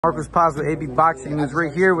Marcus Paz with AB Boxing News.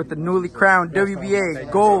 We're here with the newly crowned WBA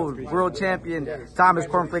Gold World Champion, Thomas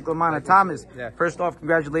Cornflake Lamanna. Thomas, first off,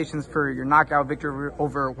 congratulations for your knockout victory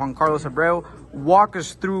over Juan Carlos ABREU. Walk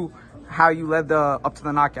us through how you led up to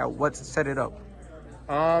the knockout. What set it up?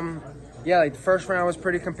 Yeah, like the first round was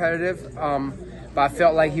pretty competitive, but I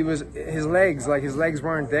felt like his legs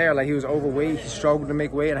weren't there. Like he was overweight, he struggled to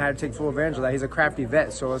make weight, and I had to take full advantage of that. He's a crafty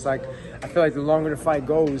vet, so it's like I feel like the longer the fight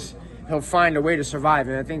goes, he'll find a way to survive,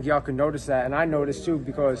 and I think y'all can notice that, and I noticed too,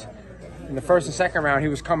 because in the first and second round he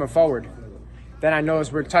was coming forward. Then I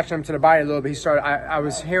noticed we're touching him to the body a little bit. He started. I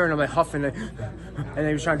was hearing him like huffing, and then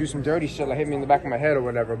he was trying to do some dirty shit, like hit me in the back of my head or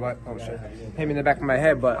whatever. But oh shit, hit me in the back of my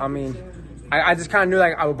head. But I mean, I just kind of knew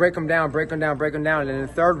like I would break him down, and then in the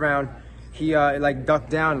third round, he like ducked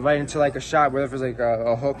down right into like a shot, whether it was like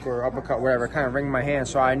a hook or uppercut, whatever, kind of ringed my hand.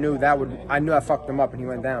 So I knew I fucked him up, and he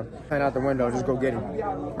went down. Playing out the window, just go get him.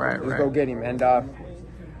 Just go get him. And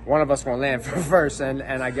one of us gonna land first, and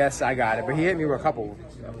I guess I got it. But he hit me with a couple.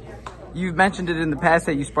 You've mentioned it in the past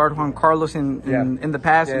that you sparred Juan Carlos in the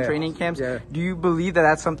past in training camps. Do you believe that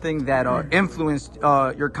that's something that influenced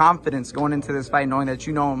your confidence going into this fight, knowing that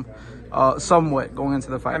you know him somewhat going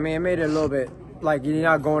into the fight? I mean, it made it a little bit like you're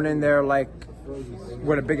not going in there like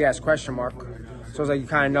with a big ass question mark. So it's like you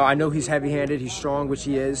kind of know. I know he's heavy-handed, he's strong, which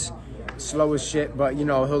he is, slow as shit, but you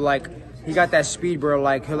know he got that speed, bro.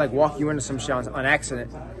 Like he'll like walk you into some shit on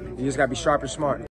accident. You just gotta be sharp and smart.